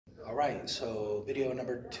All right, so video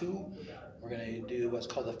number 2, we're going to do what's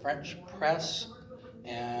called the French press,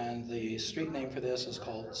 and the street name for this is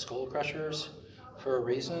called skull crushers for a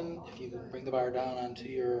reason. If you bring the bar down onto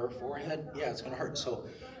your forehead, yeah, it's going to hurt. So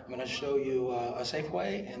I'm going to show you a safe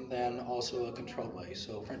way and then also a controlled way.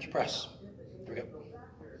 So French press, here we go.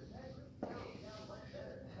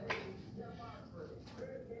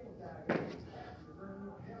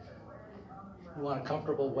 You want a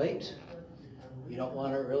comfortable weight. You don't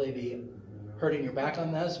want to really be hurting your back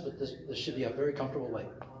on this, but this should be a very comfortable weight.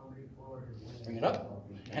 Bring it up,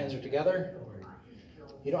 hands are together.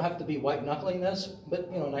 You don't have to be white knuckling this,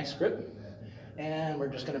 but nice grip. And we're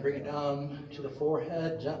just going to bring it down to the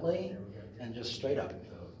forehead gently and just straight up.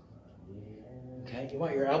 Okay, you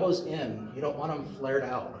want your elbows in. You don't want them flared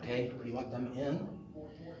out, okay? You want them in.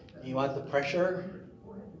 You want the pressure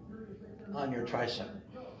on your tricep.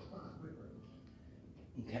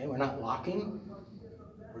 Okay, we're not locking.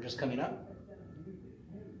 We're just coming up.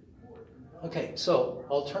 Okay, so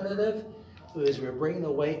alternative is we're bringing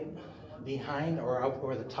the weight behind or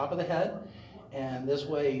over the top of the head, and this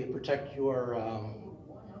way you protect your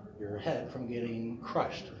head from getting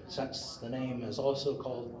crushed. Since the name is also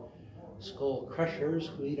called skull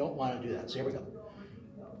crushers, we don't want to do that. So here we go.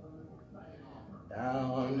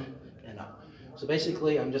 Down and up. So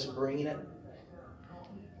basically I'm just bringing it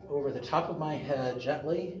over the top of my head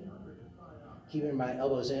gently, keeping my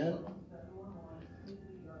elbows in.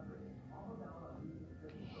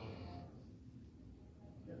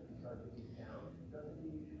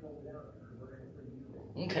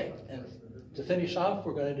 Okay, and to finish off,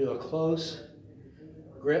 we're going to do a close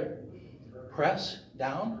grip press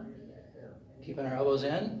down, keeping our elbows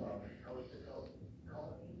in.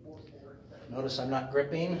 Notice I'm not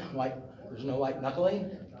gripping, there's no white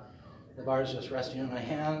knuckling. The bar is just resting on my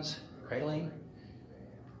hands, cradling.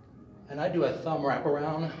 And I do a thumb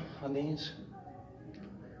wraparound on these.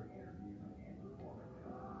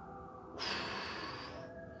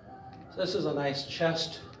 So this is a nice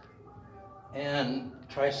chest and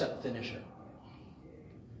tricep finisher.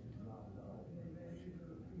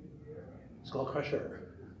 Skull crusher.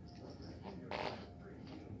 Make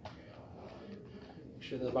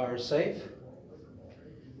sure the bar is safe.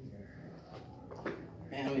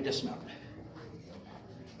 And we dismount.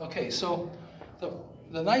 Okay, so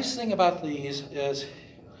the nice thing about these is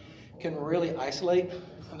you can really isolate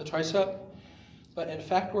on the tricep, but in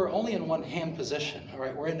fact we're only in one hand position. All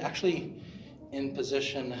right, we're actually in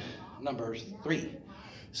position number 3.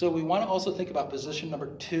 So we want to also think about position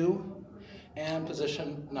number 2 and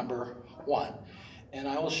position number 1. And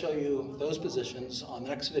I will show you those positions on the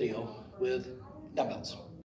next video with dumbbells.